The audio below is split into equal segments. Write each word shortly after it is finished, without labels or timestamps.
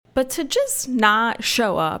But to just not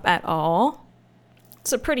show up at all,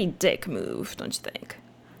 it's a pretty dick move, don't you think?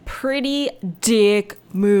 Pretty dick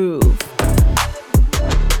move.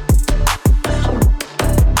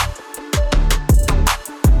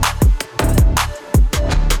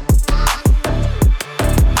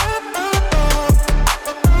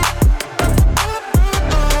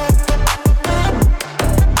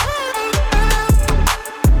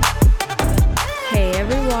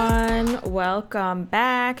 Welcome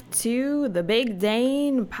back to the Big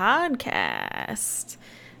Dane podcast.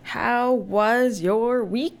 How was your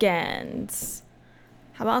weekend?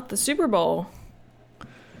 How about the Super Bowl?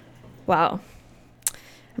 Well,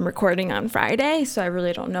 I'm recording on Friday, so I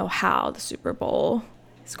really don't know how the Super Bowl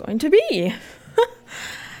is going to be.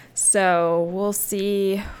 So we'll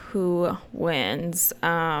see who wins.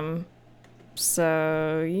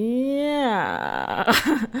 So yeah.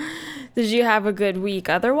 Did you have a good week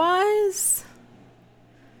otherwise?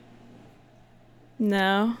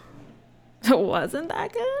 No? It wasn't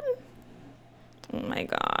that good? Oh my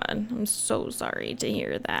god. I'm so sorry to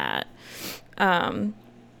hear that.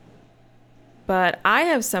 But I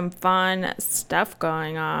have some fun stuff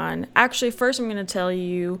going on. Actually, first I'm going to tell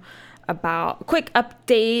you about a quick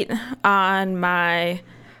update on my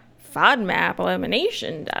FODMAP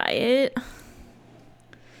elimination diet.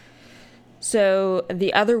 So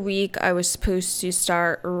the other week I was supposed to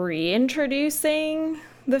start reintroducing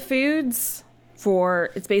the foods for,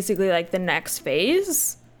 it's basically like the next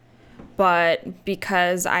phase. But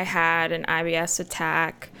because I had an IBS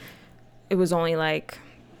attack, it was only like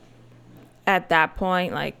at that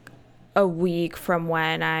point, like a week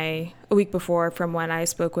before from when I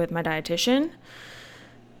spoke with my dietitian.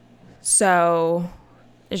 So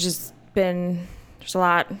it's just there's a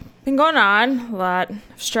lot been going on, a lot of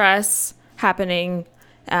stress happening,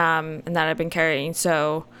 and that I've been carrying.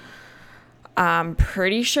 So I'm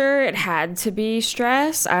pretty sure it had to be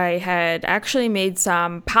stress. I had actually made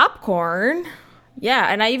some popcorn.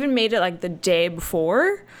 Yeah, and I even made it like the day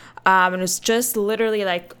before. And it's just literally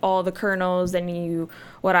like all the kernels, and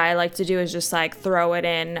what I like to do is just like throw it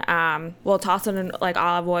in, toss it in like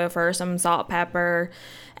olive oil first, some salt, pepper,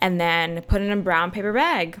 and then put it in a brown paper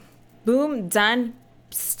bag. Boom, done.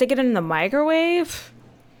 Stick it in the microwave.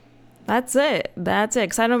 That's it.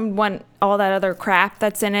 Because I don't want all that other crap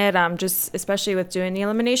that's in it, just especially with doing the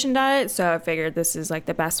elimination diet. So I figured this is like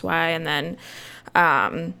the best way. And then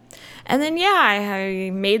I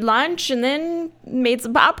made lunch and then made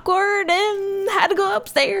some popcorn and had to go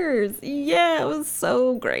upstairs. Yeah, it was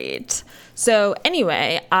so great. So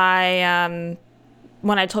anyway, when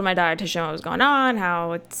I told my dietitian what was going on,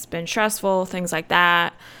 how it's been stressful, things like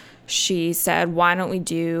that, she said, why don't we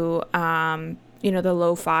do, the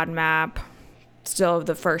low FODMAP, still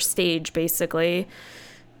the first stage, basically,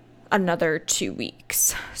 another 2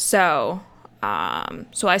 weeks. So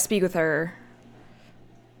I speak with her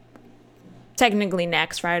technically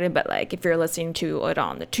next Friday, but like if you're listening to it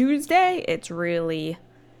on the Tuesday, it's really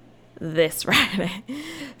this Friday.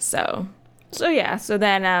 So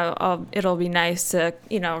then it'll be nice to,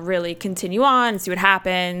 really continue on and see what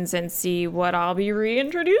happens and see what I'll be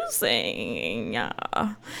reintroducing.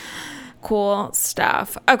 Yeah. Cool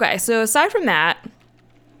stuff. Okay, so aside from that,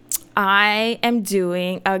 I am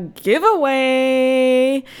doing a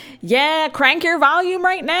giveaway. Yeah, crank your volume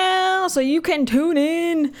right now so you can tune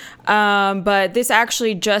in. But this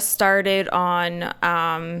actually just started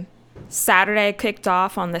on Saturday, kicked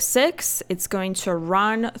off on the 6th. It's going to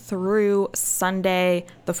run through Sunday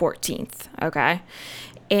the 14th, okay?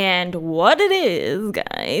 And what it is,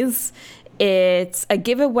 guys, it's a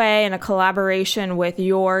giveaway and a collaboration with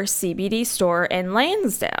your CBD store in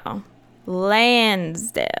Lansdale,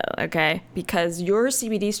 okay? Because your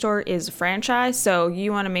CBD store is a franchise, so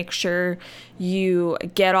you want to make sure you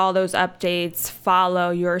get all those updates, follow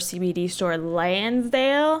your CBD store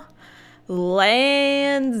Lansdale,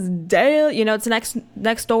 it's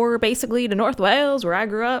next door basically to North Wales where I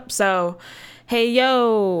grew up. So hey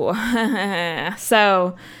yo.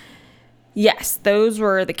 So yes, those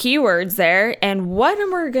were the keywords there. And what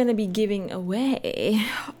we're going to be giving away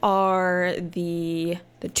are the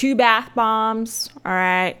 2 bath bombs, all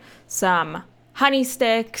right? Some honey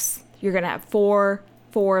sticks. You're going to have four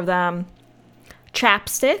of them.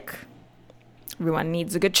 Chapstick. Everyone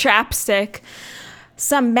needs a good chapstick.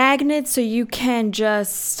 Some magnets so you can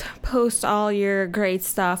just post all your great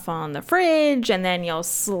stuff on the fridge, and then you'll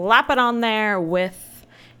slap it on there with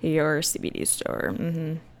your CBD store.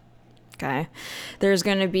 Okay. There's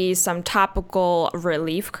going to be some topical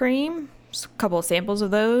relief cream, a couple of samples of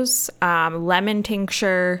those, lemon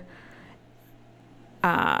tincture,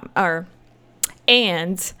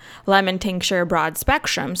 and lemon tincture broad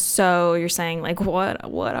spectrum. So you're saying, like, what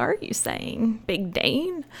are you saying, Big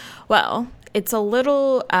Dane? Well, it's a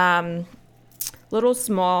little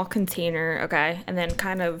small container, okay, and then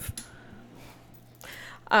kind of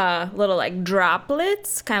little like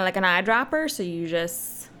droplets, kind of like an eyedropper. So you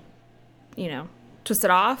just, twist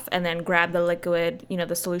it off and then grab the liquid,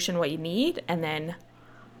 the solution, what you need, and then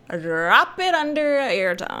drop it under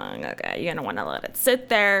your tongue. Okay, you're gonna want to let it sit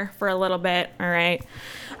there for a little bit. All right.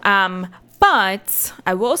 But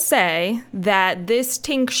I will say that this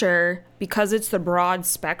tincture, because it's the broad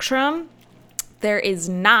spectrum, there is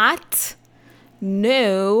no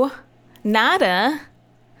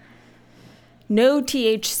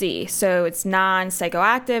THC. So it's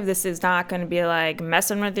non-psychoactive. This is not going to be like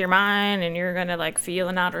messing with your mind and you're going to like feel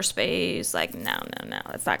in outer space. Like, no,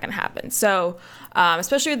 that's not going to happen. So,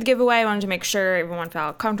 especially with the giveaway, I wanted to make sure everyone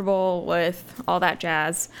felt comfortable with all that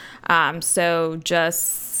jazz. So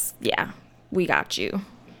just, yeah, we got you.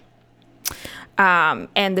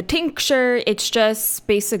 And the tincture, it's just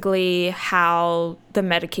basically how the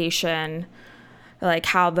medication, like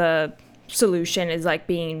how the solution is like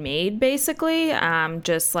being made, basically,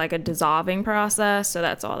 just like a dissolving process. So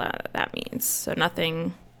that's all that means. So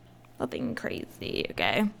nothing crazy.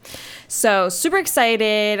 Okay, so super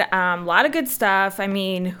excited. A lot of good stuff. I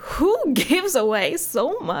mean, who gives away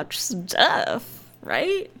so much stuff,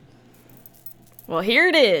 right? Well, here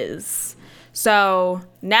it is. So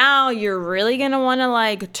now you're really gonna want to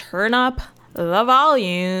like turn up the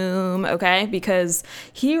volume, okay? Because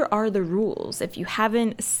here are the rules if you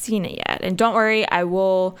haven't seen it yet. And don't worry, I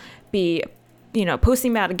will be,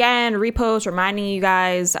 posting about again, repost, reminding you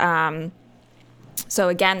guys. So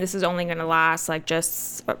again, this is only going to last like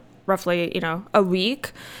just roughly, a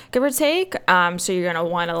week, give or take. So you're going to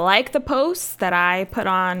want to like the posts that I put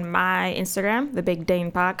on my Instagram, the Big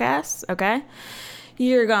Dane Podcast, okay?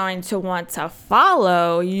 You're going to want to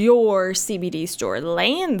follow your CBD store,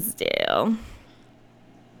 Lansdale.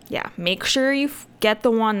 Yeah, make sure you get the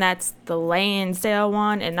one that's the Lansdale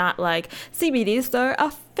one and not like CBD store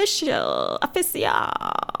official.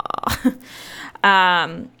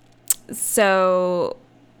 So,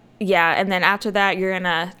 yeah, and then after that, you're going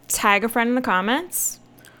to tag a friend in the comments.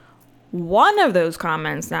 One of those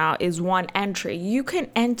comments now is one entry. You can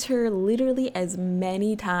enter literally as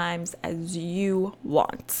many times as you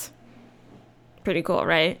want. Pretty cool,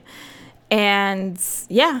 right? And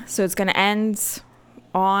yeah, so it's going to end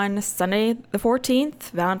on Sunday the 14th,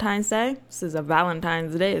 Valentine's Day. This is a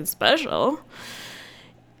Valentine's Day special.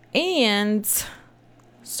 And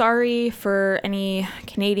sorry for any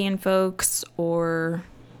Canadian folks or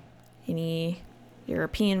any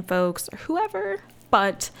European folks or whoever,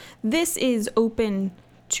 but this is open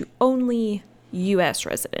to only U.S.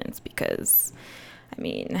 residents because,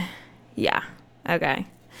 yeah, okay.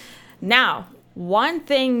 Now, one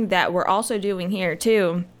thing that we're also doing here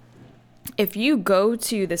too, if you go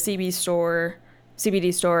to the CBD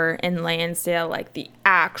store in Lansdale, like the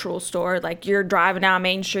actual store, like you're driving down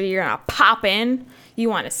Main Street, you're gonna pop in, you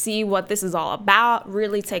want to see what this is all about,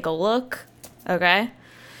 really take a look, okay?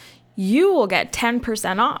 You will get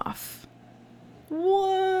 10% off. What?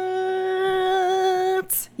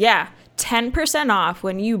 Yeah, 10% off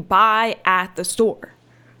when you buy at the store.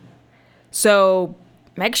 So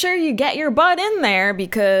make sure you get your butt in there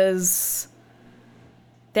because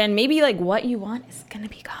then maybe like what you want is gonna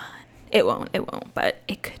be gone. It won't, but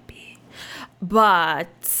it could be.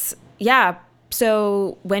 But yeah,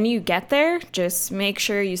 so when you get there, just make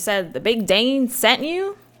sure you said the Big Dane sent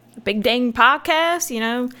you, the Big Dane podcast,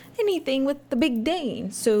 anything with the Big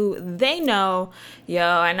Dane. So they know,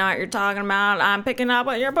 I know what you're talking about. I'm picking up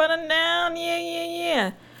what you're putting down.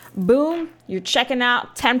 Yeah. Boom, you're checking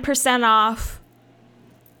out 10% off.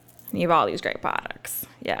 And you have all these great products.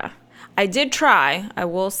 Yeah. I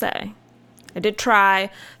will say,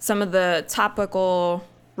 some of the topical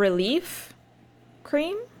relief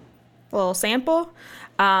cream, a little sample.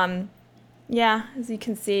 Yeah, as you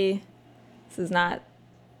can see, this is not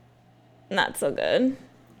so good,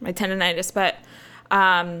 my tendonitis, but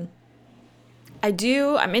I'm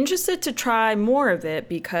interested to try more of it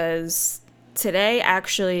because today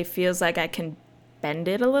actually feels like I can bend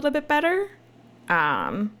it a little bit better.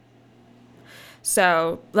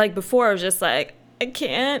 So like before I was just like, I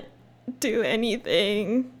can't do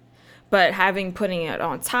anything, but putting it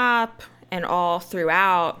on top and all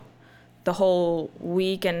throughout the whole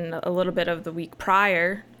week and a little bit of the week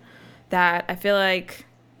prior, that I feel like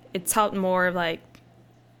it's helped more of like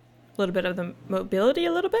a little bit of the mobility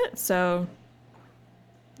a little bit. So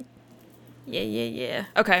yeah.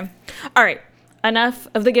 Okay. All right. enough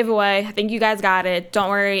of the giveaway. I think you guys got it. Don't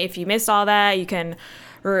worry. If you missed all that, you can,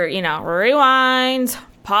 rewind,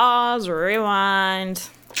 pause, rewind.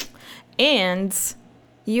 And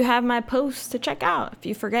you have my post to check out if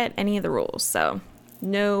you forget any of the rules. So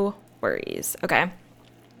no worries. Okay.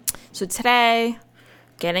 So today,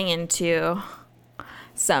 getting into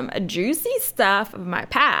some juicy stuff of my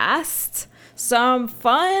past, some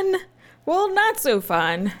fun, well, not so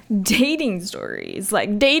fun, dating stories.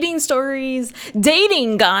 Like dating stories,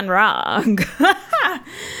 dating gone wrong.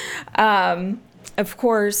 Of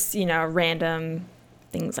course, random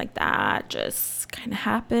things like that just kind of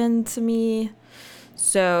happened to me.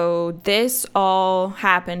 So this all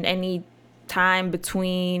happened any time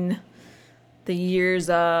between the years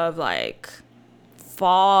of like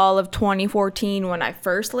fall of 2014 when I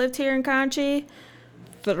first lived here in Conchi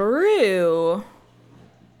through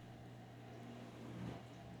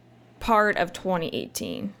part of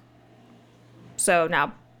 2018. So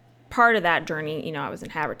now part of that journey, I was in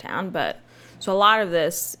Havertown, but so a lot of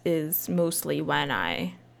this is mostly when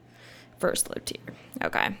I first lived here.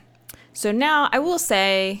 Okay. So now I will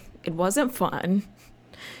say it wasn't fun.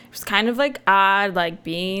 It was kind of like odd, like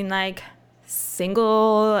being like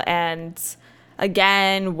single and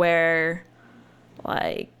again where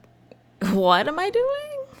like, what am I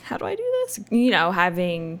doing? How do I do this?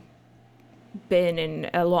 Having been in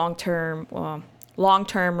a long-term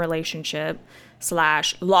relationship /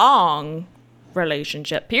 long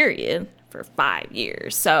relationship period for 5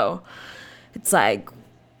 years. So it's like,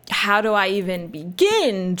 how do I even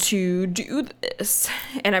begin to do this?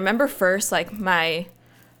 And I remember first, like, my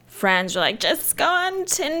friends were like, just go on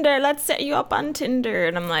Tinder. Let's set you up on Tinder.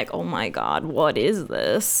 And I'm like, oh my God, what is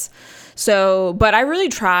this? So, but I really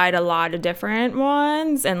tried a lot of different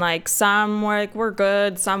ones. And like, some were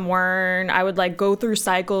good, some weren't. I would like go through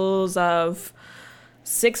cycles of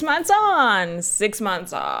 6 months on, 6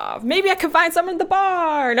 months off. Maybe I could find someone at the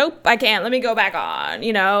bar. Nope, I can't. Let me go back on,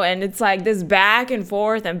 and it's like this back and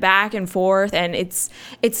forth. And it's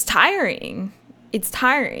tiring. It's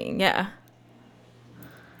tiring. Yeah.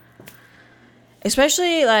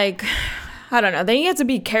 Especially like, I don't know. Then you have to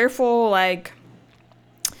be careful. Like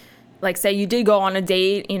say you did go on a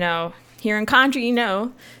date, here in country,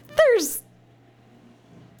 there's,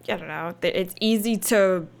 I don't know. It's easy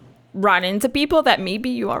to run into people that maybe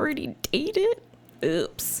you already dated.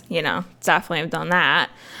 Oops, definitely have done that.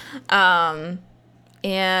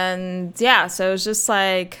 And yeah, so it was just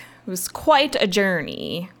like, it was quite the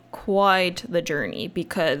journey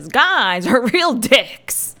because guys are real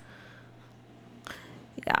dicks.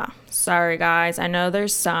 Yeah, sorry guys. I know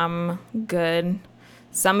there's some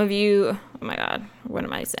of you, oh my God, what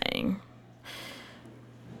am I saying?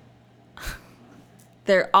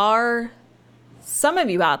 There are some of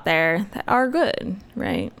you out there that are good,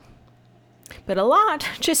 right? But a lot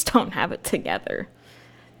just don't have it together.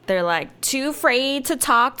 They're like too afraid to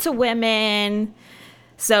talk to women,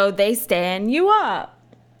 so they stand you up.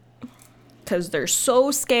 Because they're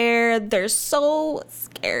so scared. They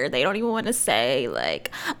don't even want to say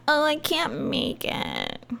like, oh, I can't make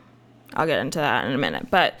it. I'll get into that in a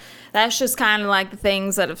minute. But that's just kind of like the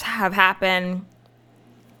things that have happened.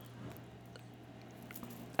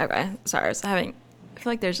 Okay, sorry. I feel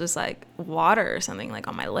like there's just like water or something like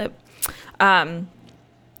on my lip.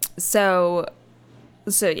 So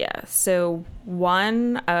yeah. So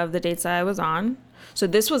one of the dates that I was on. So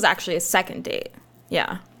this was actually a second date.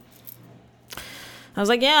 Yeah. I was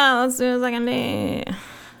like, yeah, let's do a second date.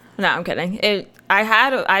 No, I'm kidding.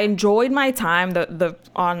 I enjoyed my time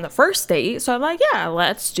on the first date, so I'm like, yeah,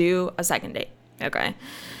 let's do a second date. Okay.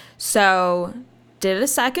 So did a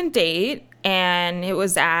second date, and it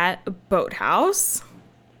was at a boathouse.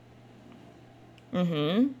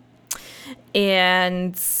 And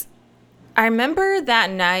I remember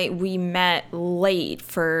that night we met late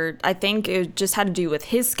I think it just had to do with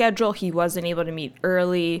his schedule. He wasn't able to meet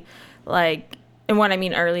early, like. And when I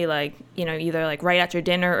mean early, like, either like right after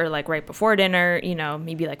dinner or like right before dinner,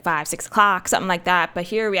 maybe like 5, 6 o'clock, something like that. But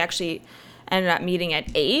here we actually ended up meeting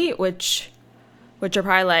at 8, which are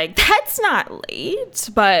probably like, that's not late.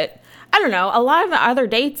 But I don't know. A lot of the other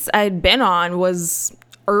dates I'd been on was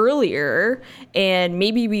earlier, and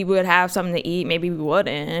maybe we would have something to eat. Maybe we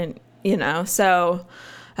wouldn't, So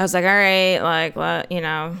I was like, all right, like,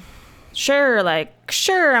 sure,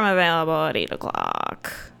 I'm available at 8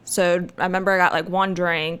 o'clock. So I remember I got like one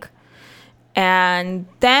drink, and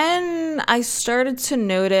then I started to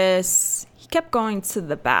notice he kept going to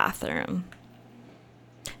the bathroom.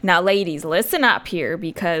 Now, ladies, listen up here,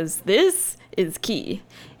 because this is key.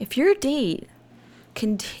 If your date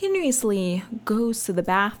continuously goes to the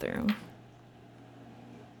bathroom,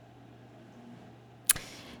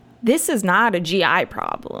 this is not a GI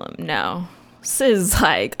problem. No, this is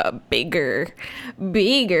like a bigger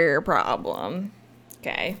problem.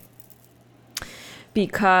 Okay.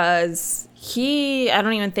 Because I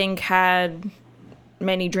don't even think had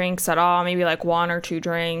many drinks at all, maybe like 1 or 2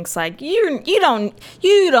 drinks. Like you don't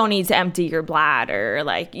need to empty your bladder.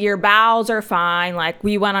 Like your bowels are fine. Like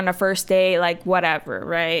we went on a first date, like whatever,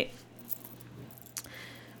 right?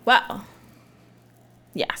 Well,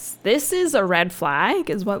 yes, this is a red flag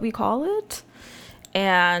is what we call it.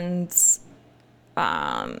 And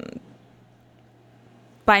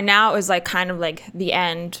by now it was like kind of like the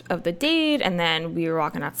end of the date, and then we were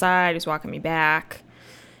walking outside, he was walking me back,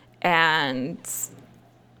 and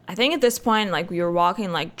I think at this point like we were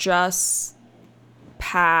walking like just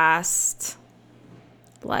past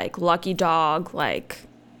like Lucky Dog, like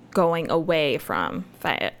going away from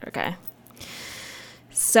Fayette. Okay,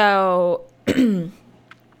 so I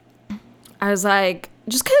was like,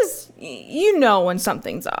 just because you know when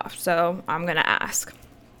something's off, so I'm gonna ask.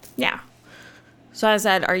 Yeah. So I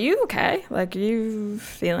said, are you okay? Like, are you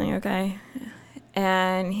feeling okay?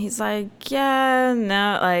 And he's like, yeah,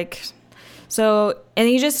 no, like, so, and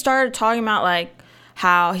he just started talking about, like,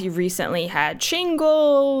 how he recently had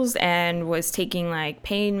shingles and was taking, like,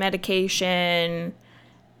 pain medication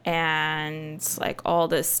and, like, all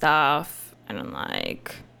this stuff. And I'm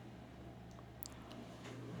like,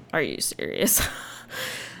 are you serious?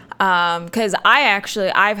 Because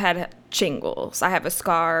I've had shingles. I have a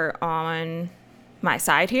scar on my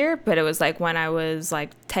side here, but it was like when I was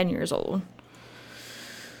like 10 years old.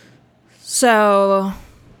 So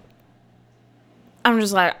I'm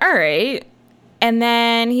just like, all right. And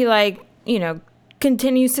then he like,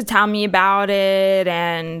 continues to tell me about it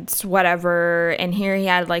and whatever. And here he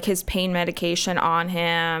had like his pain medication on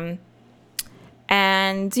him.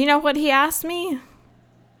 And you know what he asked me?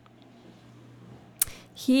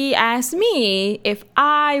 He asked me if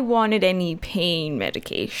I wanted any pain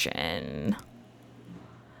medication.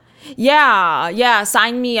 Yeah,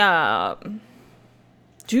 sign me up.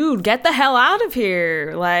 Dude, get the hell out of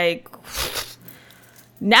here. Like,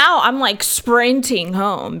 now I'm like sprinting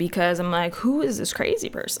home because I'm like, who is this crazy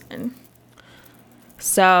person?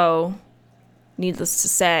 So, needless to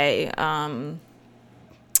say,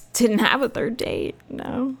 didn't have a third date,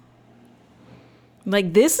 no.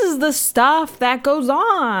 Like, this is the stuff that goes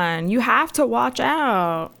on. You have to watch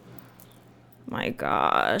out. My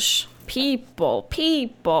gosh. People.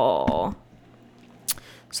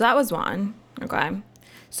 So that was one. Okay.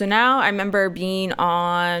 So now I remember being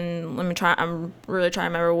on, I'm really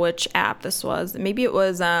trying to remember which app this was. Maybe it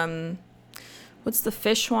was, what's the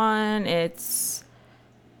fish one? It's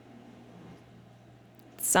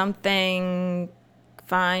something,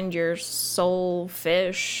 find your soul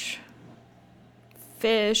fish.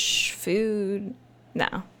 Fish, food.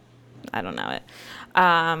 No, I don't know it.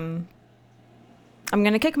 I'm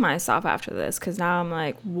going to kick myself after this because now I'm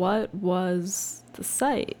like, what was the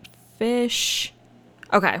site? Fish.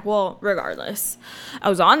 Okay, well, regardless. I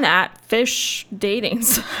was on that fish dating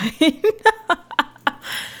site.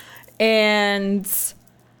 And,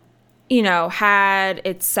 had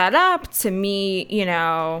it set up to meet,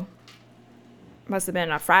 must have been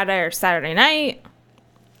a Friday or Saturday night.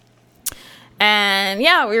 And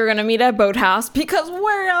yeah, we were going to meet at Boathouse because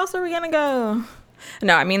where else are we going to go?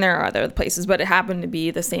 No, I mean, there are other places, but it happened to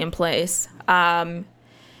be the same place. And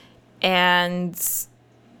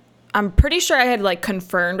I'm pretty sure I had like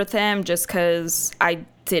confirmed with him just because I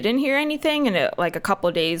didn't hear anything and it like a couple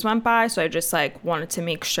of days went by. So I just like wanted to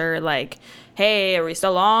make sure like, hey, are we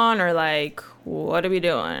still on? Or like, what are we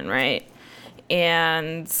doing? Right.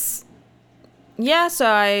 And yeah, so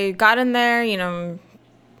I got in there,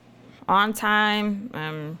 on time.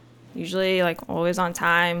 I'm usually like always on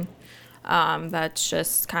time. That's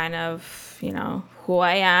just kind of, who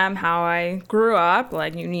I am, how I grew up.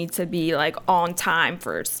 Like you need to be like on time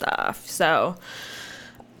for stuff. So,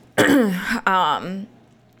 and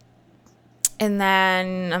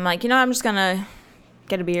then I'm like, I'm just gonna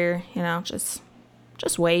get a beer, just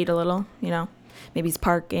wait a little, maybe he's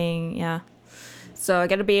parking. Yeah. So I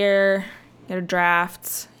get a beer, get a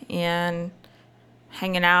draft, and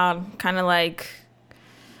hanging out, kind of like,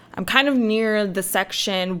 I'm kind of near the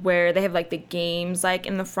section where they have like the games like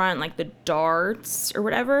in the front, like the darts or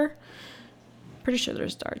whatever. Pretty sure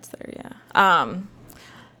there's darts there, yeah.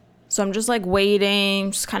 So I'm just like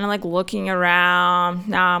waiting, just kind of like looking around.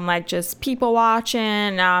 Now I'm like just people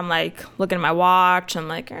watching. Now I'm like looking at my watch. I'm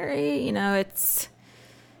like, all right, it's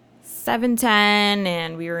 7:10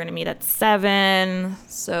 and we were gonna meet at 7.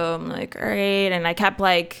 So I'm like, all right, and I kept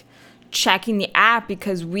like checking the app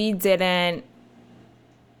because we didn't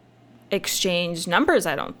exchanged numbers,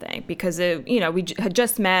 I don't think, because we had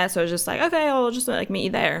just met, so I was just like, okay, I'll just like meet you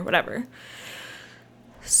there, whatever.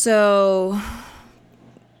 So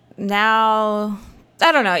now,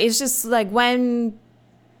 I don't know, it's just like when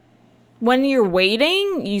you're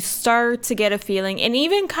waiting, you start to get a feeling, and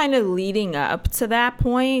even kind of leading up to that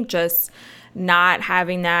point, just not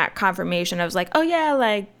having that confirmation of like, oh yeah,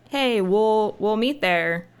 like, hey, we'll meet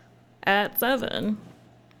there at 7.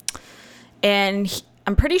 And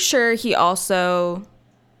I'm pretty sure he also,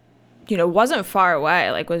 wasn't far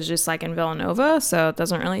away, like was just like in Villanova, so it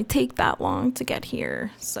doesn't really take that long to get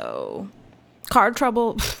here. So car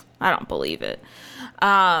trouble, I don't believe it.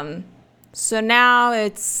 So now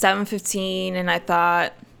it's 7:15, and I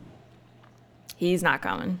thought, he's not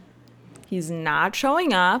coming. He's not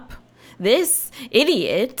showing up. This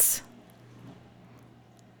idiot.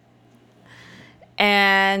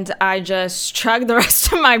 And I just chugged the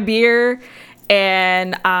rest of my beer,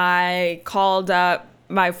 and I called up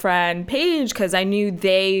my friend Paige because I knew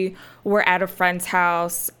they were at a friend's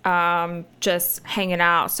house just hanging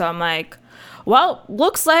out. So I'm like, well,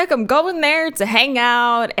 looks like I'm going there to hang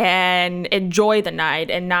out and enjoy the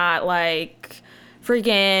night and not like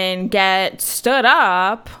freaking get stood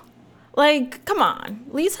up. Like, come on,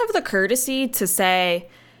 at least have the courtesy to say,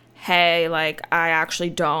 hey, like, I actually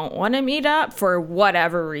don't want to meet up for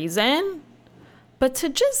whatever reason. But to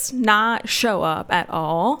just not show up at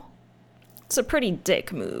all, it's a pretty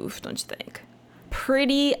dick move, don't you think?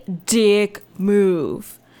 Pretty dick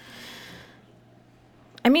move.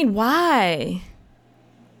 I mean, why?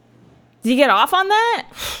 Did you get off on that?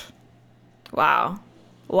 Wow.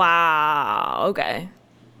 Okay.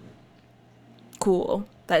 Cool.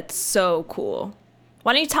 That's so cool.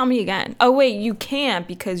 Why don't you tell me again? Oh, wait, you can't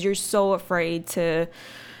because you're so afraid to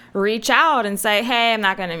reach out and say, hey, I'm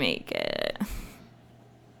not going to make it.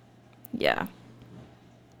 Yeah.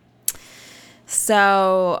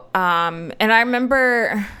 So, and I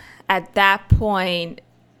remember at that point,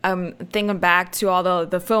 thinking back to all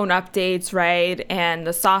the phone updates, right? And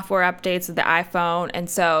the software updates of the iPhone. And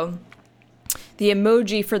so the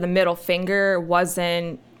emoji for the middle finger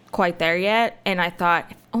wasn't quite there yet. And I thought,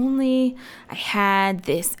 if only I had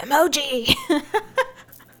this emoji.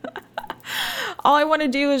 All I want to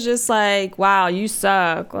do is just like, wow, you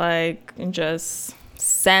suck. Like, and just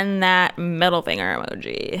send that middle finger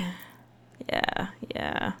emoji.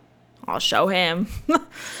 Yeah. I'll show him.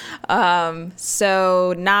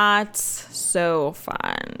 So not so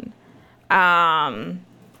fun.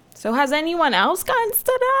 So has anyone else gotten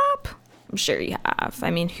stood up? I'm sure you have.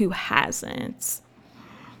 I mean, who hasn't?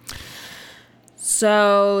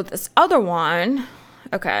 So this other one,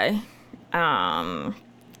 okay.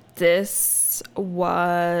 This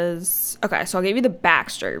was, okay, so I'll give you the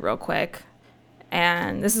backstory real quick.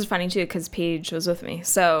 And this is funny too, because Paige was with me.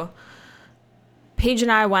 So Paige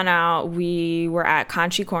and I went out. We were at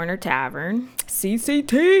Conchi Corner Tavern.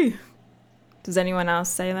 CCT. Does anyone else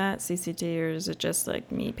say that? CCT, or is it just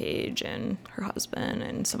like me, Paige, and her husband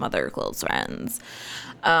and some other close friends?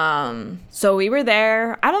 So we were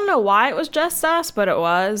there. I don't know why it was just us, but it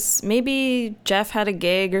was. Maybe Jeff had a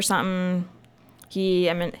gig or something.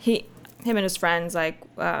 Him and his friends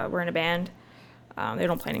were in a band. They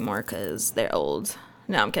don't play anymore because they're old.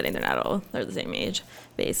 No, I'm kidding. They're not old. They're the same age,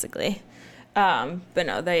 basically. But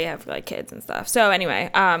no, they have like kids and stuff. So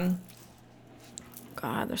anyway, God,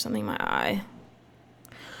 there's something in my eye.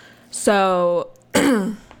 So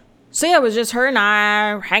yeah, it was just her and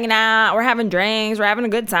I. We're hanging out. We're having drinks. We're having a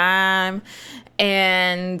good time.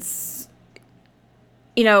 And,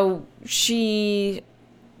 she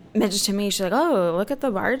mentioned to me, she's like, oh, look at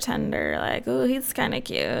the bartender. Like, oh, he's kind of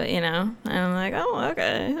cute, And I'm like, oh,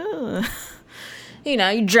 okay.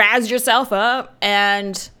 You jazz yourself up.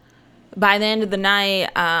 And by the end of the night,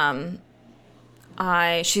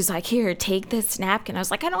 she's like, here, take this napkin. I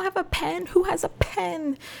was like, I don't have a pen. Who has a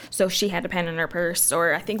pen? So she had a pen in her purse,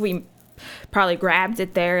 or I think we probably grabbed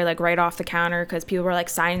it there, like right off the counter, because people were like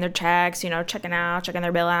signing their checks, checking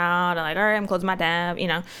their bill out. I'm like, all right, I'm closing my tab,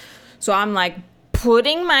 So I'm like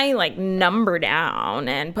putting my like number down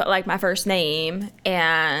and put like my first name,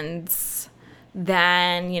 and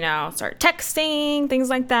then, start texting, things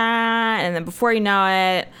like that. And then before you know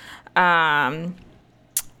it,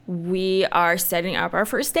 we are setting up our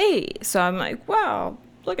first date. So I'm like, wow,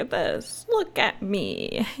 look at this. Look at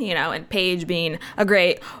me, and Paige being a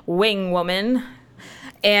great wing woman.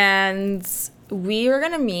 And we were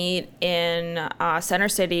going to meet in Center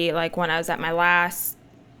City, like when I was at my last,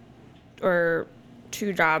 or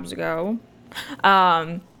 2 jobs ago,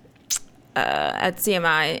 at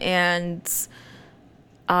CMI. And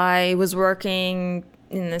I was working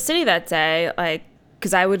in the city that day, like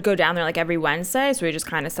because I would go down there like every Wednesday. So we just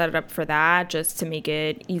kind of set it up for that just to make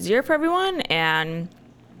it easier for everyone. And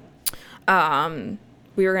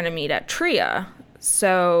we were going to meet at Tria.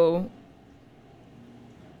 So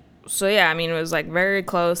yeah, I mean, it was like very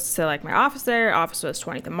close to like my office there. Office was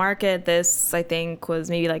 20th and Market. This, I think, was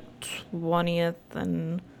maybe like 20th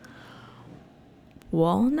and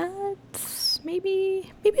Walnut, maybe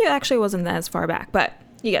it actually wasn't that as far back, but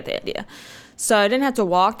you get the idea. So I didn't have to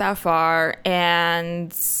walk that far, and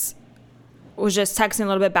was just texting a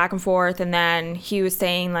little bit back and forth. And then he was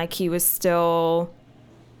saying like he was still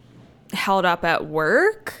held up at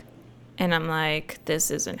work, and I'm like,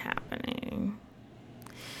 this isn't happening.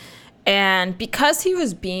 And because he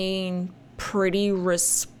was being pretty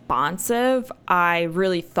responsive, I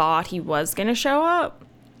really thought he was gonna show up.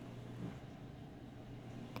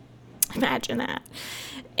 Imagine that.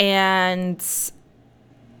 And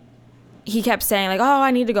he kept saying like, oh,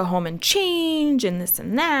 I need to go home and change and this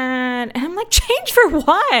and that. And I'm like, change for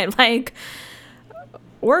what? Like,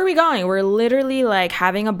 where are we going? We're literally like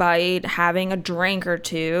having a bite, having a drink or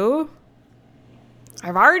two.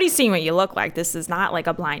 I've already seen what you look like. This is not like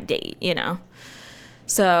a blind date, you know?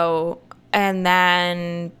 So, and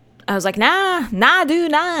then I was like, nah,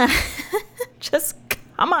 dude, nah. Just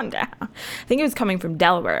come on down. I think he was coming from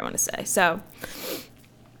Delaware, I want to say. So,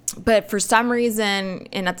 but for some reason,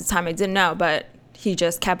 and at the time I didn't know, but he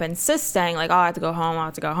just kept insisting, like, oh, I have to go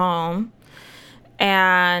home.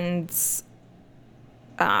 And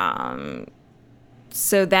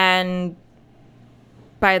so then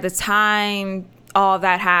by the time all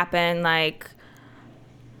that happened, like,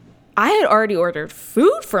 I had already ordered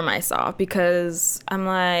food for myself because I'm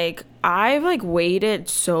like, I've like waited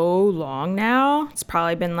so long now. It's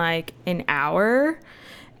probably been like an hour.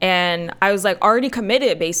 And I was like already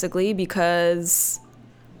committed basically because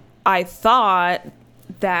I thought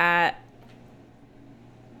that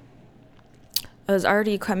I was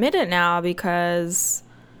already committed now because,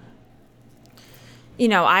 you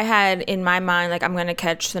know, I had in my mind, like, I'm going to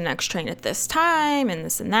catch the next train at this time and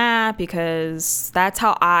this and that, because that's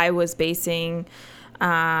how I was basing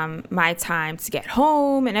my time to get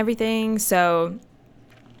home and everything. So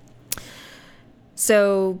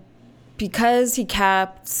because he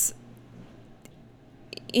kept,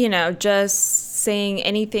 you know, just saying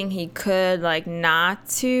anything he could, like, not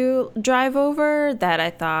to drive over, that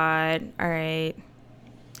I thought, all right.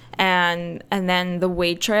 And then the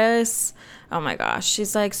waitress, oh my gosh,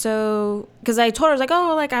 she's like, so, because I told her, I was like,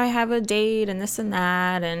 oh, like, I have a date and this and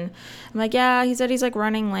that. And I'm like, yeah, he said he's like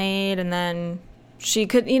running late. And then she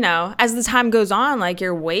could, you know, as the time goes on, like,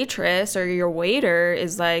 your waitress or your waiter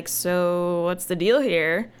is like, so what's the deal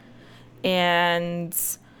here? And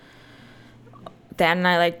then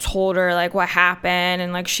I like told her like what happened,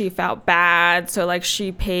 and like she felt bad, so like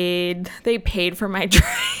they paid for my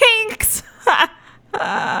drinks.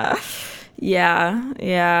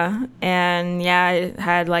 Yeah. And yeah, I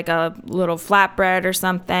had like a little flatbread or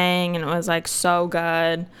something, and it was like so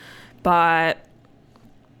good. But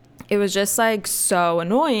it was just like so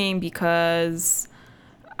annoying because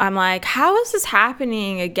I'm like, how is this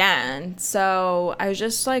happening again? So I was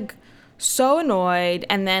just like so annoyed.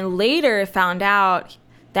 And then later found out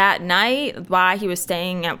that night why he was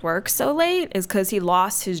staying at work so late is because he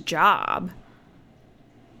lost his job.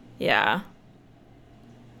 Yeah.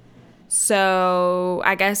 So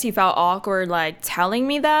I guess he felt awkward like telling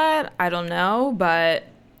me that. I don't know, but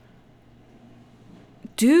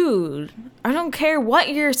dude, I don't care what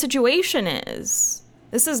your situation is.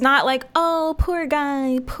 This is not like, oh, poor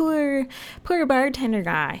guy, poor bartender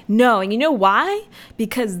guy. No, and you know why?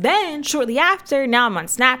 Because then shortly after, now I'm on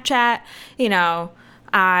Snapchat,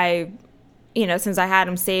 since I had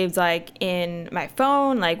him saved like in my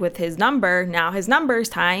phone, like with his number, now his number is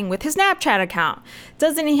tying with his Snapchat account.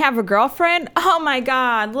 Doesn't he have a girlfriend? Oh my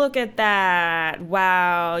God, look at that.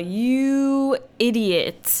 Wow, you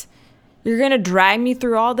idiot. You're gonna drag me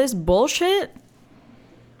through all this bullshit?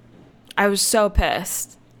 I was so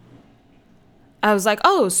pissed. I was like,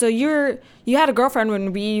 oh, so you had a girlfriend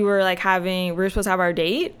when we were supposed to have our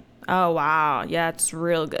date? Oh, wow. Yeah, it's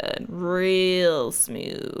real good. Real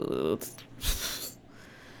smooth.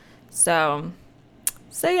 So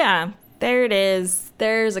yeah, there it is.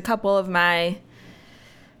 There's a couple of my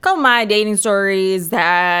dating stories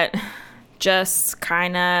that just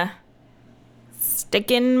kind of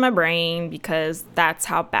stick in my brain because that's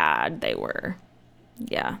how bad they were.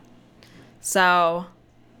 Yeah. So,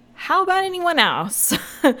 how about anyone else?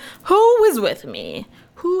 Who was with me?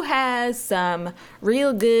 Who has some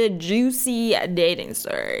real good, juicy dating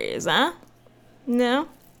stories, huh? No?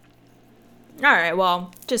 All right,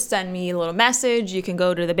 well, just send me a little message. You can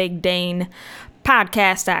go to the Big Dane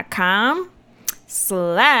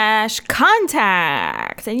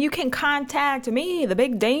podcast.com/contact, and you can contact me, the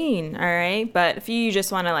Big Dane. All right, but if you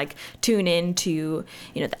just want to like tune into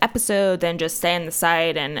the episode, then just stay on the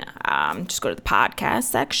site and just go to the podcast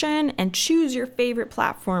section and choose your favorite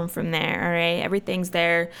platform from there. All right, everything's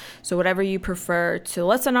there, so whatever you prefer to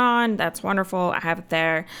listen on, that's wonderful. I have it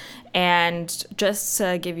there. And just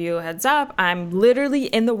to give you a heads up, I'm literally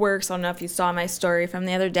in the works. I don't know if you saw my story from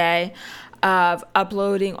the other day of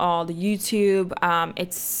uploading all the YouTube.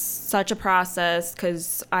 It's such a process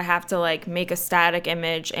because I have to like make a static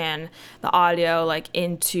image and the audio like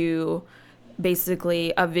into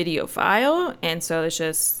basically a video file, and so it's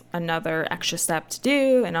just another extra step to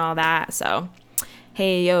do and all that. So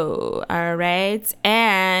hey yo, all right.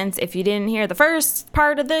 And if you didn't hear the first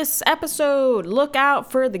part of this episode, look out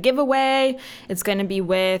for the giveaway. It's going to be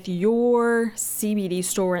with your CBD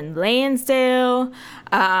store in Lansdale.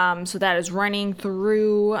 So that is running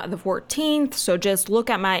through the 14th. So just look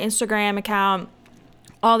at my Instagram account.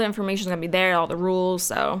 All the information is going to be there, all the rules.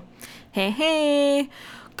 So hey,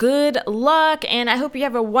 good luck. And I hope you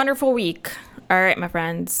have a wonderful week. All right, my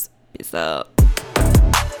friends. Peace out.